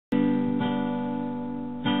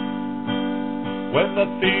when I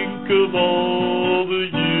think of all the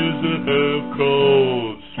years that have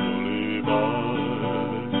crawled slowly by,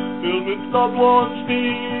 filled with loved ones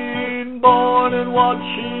being born and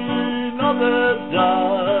watching others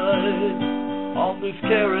die. On this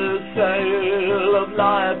carousel of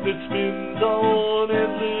life that spins on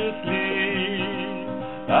endlessly,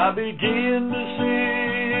 I begin to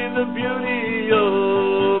see the beauty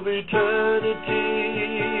of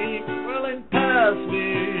eternity whirling past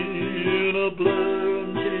me in a blur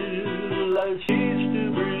until I cease to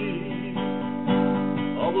breathe.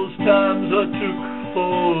 All those times I took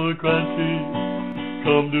for granted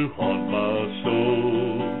come to haunt my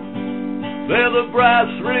soul. They're the brass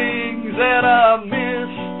rings that I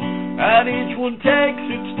missed, and each one takes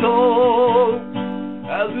its toll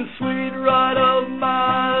as the sweet ride of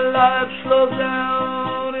my life slows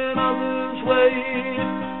down and others wait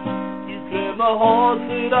to claim the horse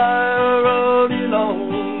that I rode in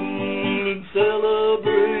on and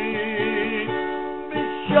celebrate. Be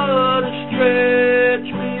sure to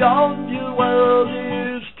stretch beyond your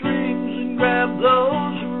wildest dreams and grab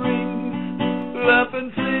those rings, laugh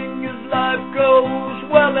and sing as life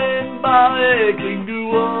goes well and by. Cling to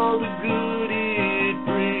all the good it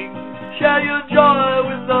brings. Share your joy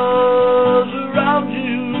with those around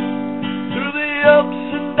you through the ups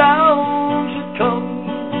and downs that come,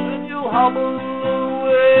 and you'll hobble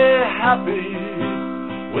away happy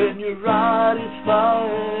when your ride is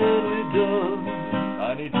finally done.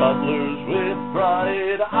 Tiny toddlers with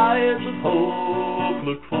bright eyes of hope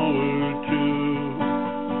look forward to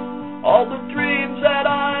all the dreams that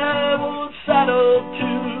I will saddle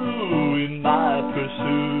to in my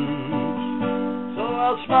pursuits. So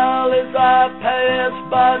I'll smile as I pass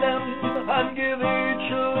by them and give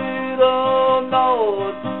each a little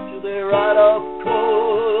nod till they ride off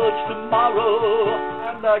course tomorrow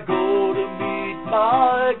and I go to meet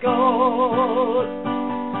my God.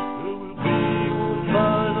 There will be one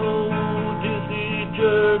final Disney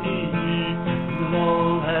journey we'll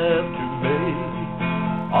all have to make,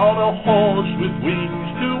 on a horse with wings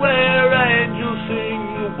to where angels sing.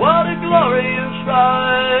 What a glorious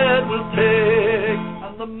ride we'll take,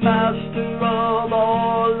 and the master of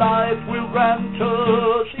all life will grant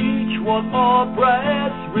us each one more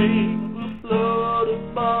brass ring. We'll float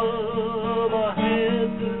above our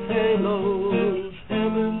heads as halos,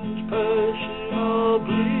 heaven's personal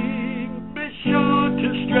bling. Be sure to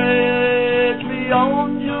stretch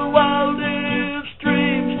beyond your wildest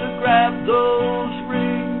dreams to grab those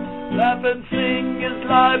rings. Laugh and sing as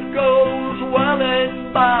life goes well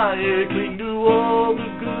and by. Cling to all the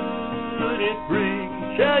good it brings.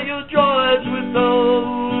 Share your joys with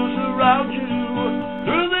those around you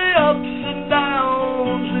through the ups and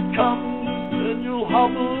downs that come, and you'll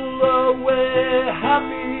hobble away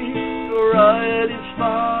happy. Your ride is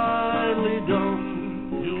finally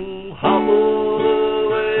done. You'll hobble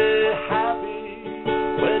away happy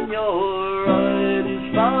when your ride is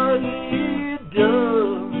finally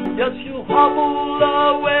done. Yes, you'll hobble